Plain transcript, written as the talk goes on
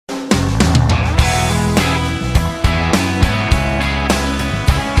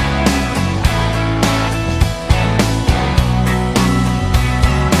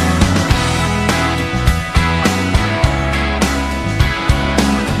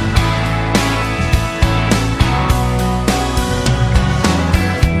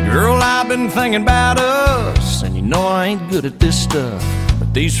been thinking about us, and you know I ain't good at this stuff,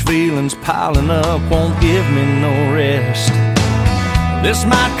 but these feelings piling up won't give me no rest. This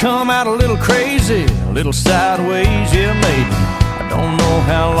might come out a little crazy, a little sideways, yeah maybe. I don't know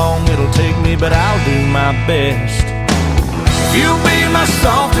how long it'll take me, but I'll do my best. If you'll be my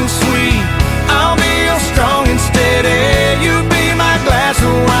soft and sweet, I'll be your strong and steady. You be my glass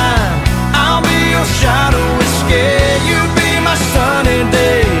of wine, I'll be your shot of whiskey. You be my sunny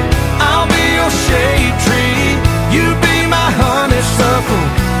day, I'll be your shade tree. You be my honeysuckle,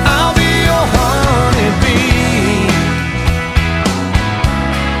 I'll be your honeybee.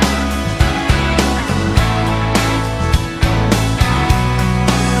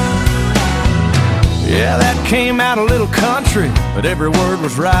 Yeah, that came out a little country, but every word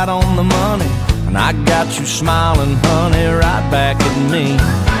was right on the money. And I got you smiling, honey, right back at me.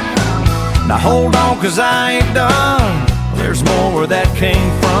 Now hold on, 'cause I ain't done. There's more where that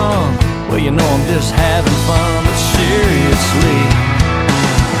came from. Well, you know I'm just having fun, but seriously.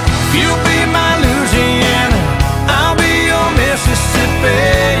 If you'll be my Louisiana, I'll be your Mississippi.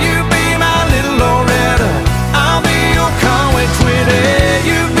 You be my little Loretta, I'll be your Conway Twitty.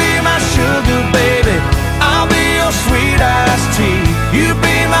 You be my sugar baby, I'll be your sweet iced tea. You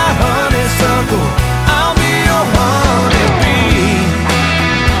be my honeysuckle, I'll be your honeybee.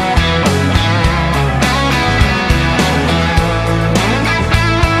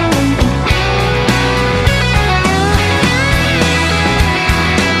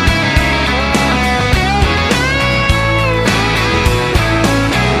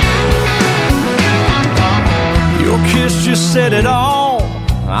 Your kiss just said it all.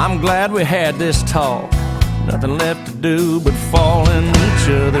 I'm glad we had this talk. Nothing left to do but fall in each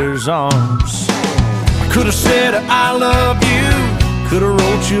other's arms. I could've said I love you, could've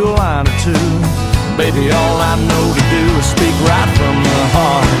wrote you a line or two. Baby, all I know to do is speak right from the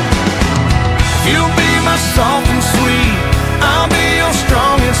heart. If you'll be my soft and sweet, I'll be your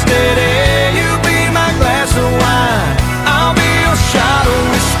strong and steady. You be my glass of wine, I'll be your shot of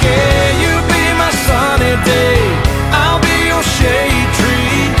whiskey. You be my sunny day, I'll be your shade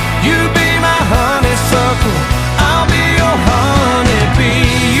tree. You be my honeysuckle, I'll be your honeybee.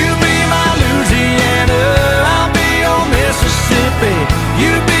 You be my Louisiana, I'll be your Mississippi.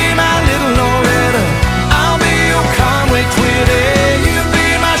 You be my little Loretta, I'll be your Conway Twitty. You be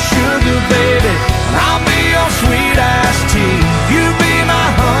my sugar baby, and I'll be your sweet iced tea. You be my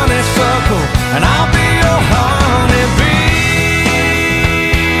honeysuckle, and I'll be your honeybee.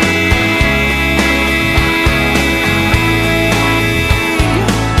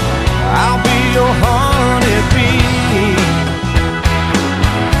 I'll be your honeybee.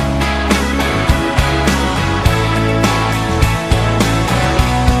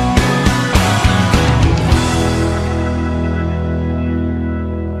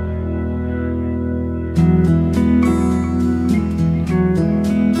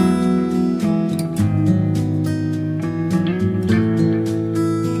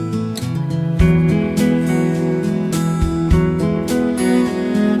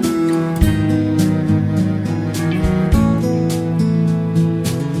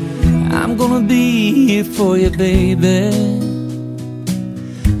 I'm gonna be here for you, baby.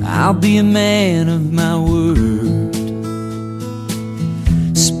 I'll be a man of my word.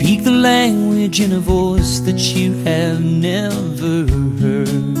 Speak the language in a voice that you have never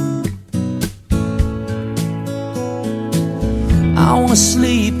heard. I wanna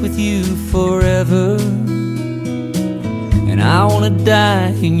sleep with you forever, and I wanna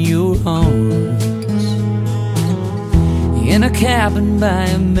die in your arms, in a cabin by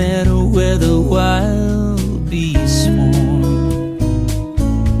a meadow where the wild bees swarm.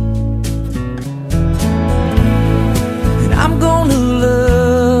 And I'm gonna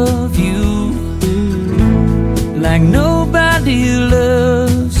love you like nobody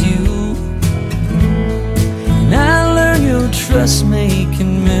loves you, and I'll learn your trust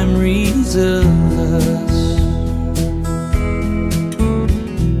making memories of us.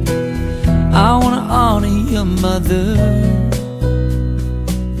 I wanna honor your mother,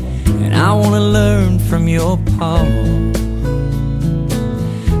 and I wanna learn from your pa.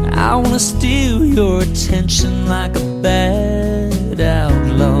 I wanna steal your attention like a bad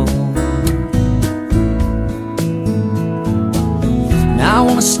outlaw. And I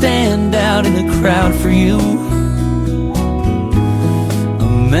wanna stand out in the crowd for you, a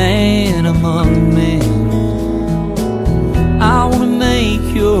man among men. I wanna make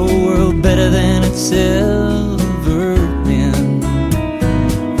your world better than it's ever been.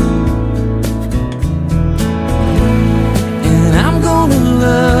 And I'm gonna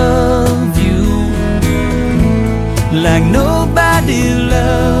love you like nobody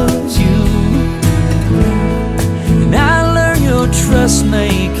loves you, us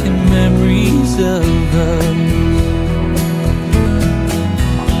making memories of us.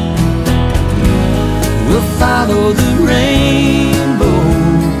 We'll follow the rainbow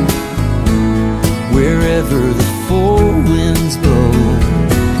wherever the four winds blow,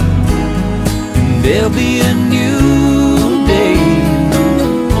 and there'll be a new day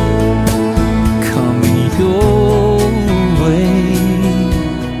coming your way.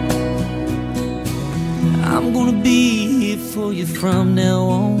 I'm gonna be here for you from now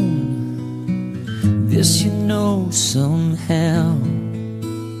on, this you know somehow.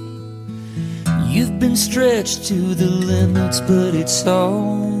 You've been stretched to the limits, but it's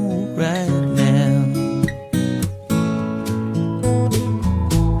all right now.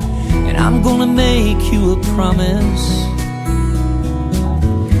 And I'm gonna make you a promise,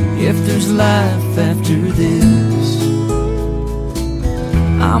 if there's life after this,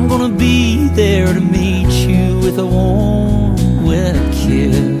 I'm gonna be there to meet you with a warm, wet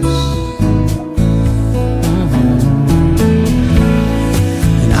kiss.